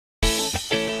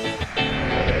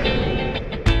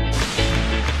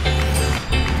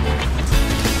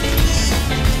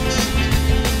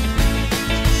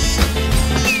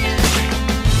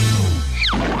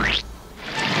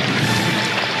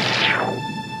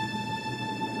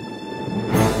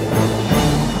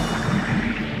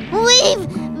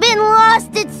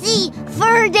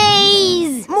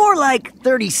like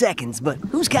 30 seconds, but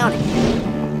who's counting?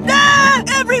 Ah!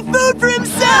 Every food for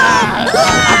himself!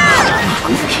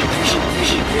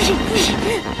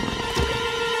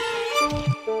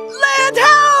 Land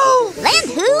ho! Land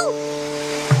who?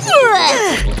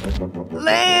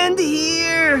 Land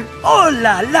here!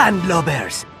 Hola,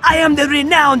 landlubbers! I am the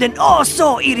renowned and oh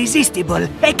so irresistible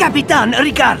Capitan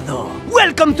Ricardo.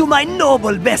 Welcome to my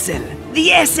noble vessel,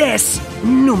 the SS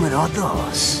Numero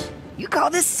Dos. You call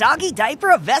this soggy diaper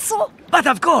a vessel? But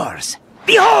of course!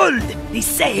 Behold! The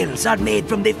sails are made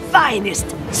from the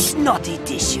finest snotty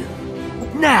tissue.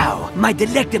 Now, my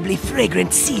delectably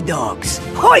fragrant sea dogs,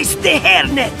 hoist the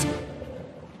hairnet!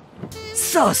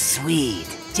 So sweet,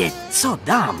 yet so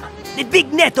dumb. The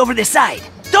big net over the side.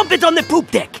 Dump it on the poop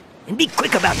deck, and be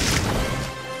quick about it.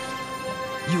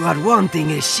 You are wanting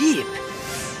a ship.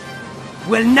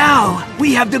 Well now,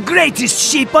 we have the greatest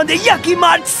ship on the Yucky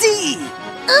Mart Sea!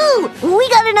 Ooh, we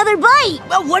got another bite!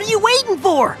 Well, what are you waiting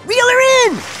for? Reel her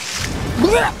in!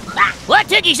 What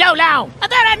took you so long? I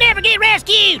thought I'd never get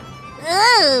rescued!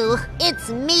 Ooh, it's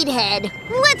Meathead.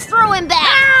 Let's throw him back!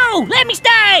 No! Let me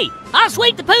stay! I'll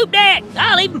sweep the poop deck!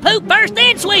 I'll even poop first,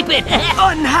 then sweep it!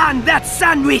 Unhand that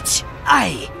sandwich!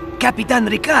 I, Capitan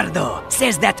Ricardo,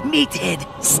 says that Meathead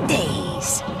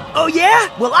stays. Oh yeah?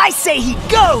 Well, I say he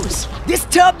goes! This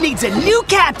tub needs a new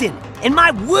captain, and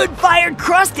my wood-fired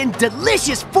crust and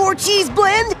delicious 4-cheese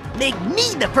blend make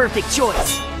me the perfect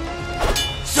choice.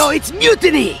 So it's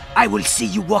mutiny! I will see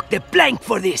you walk the plank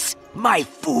for this, my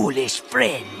foolish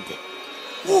friend.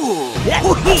 Ooh.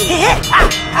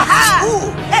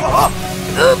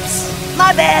 Oops,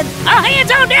 my bad. All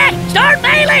hands on deck! Start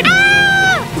bailing!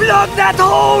 Ah! Plug that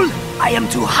hole! I am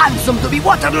too handsome to be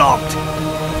waterlogged.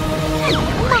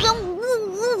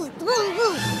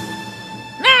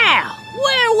 Now,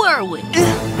 where were we?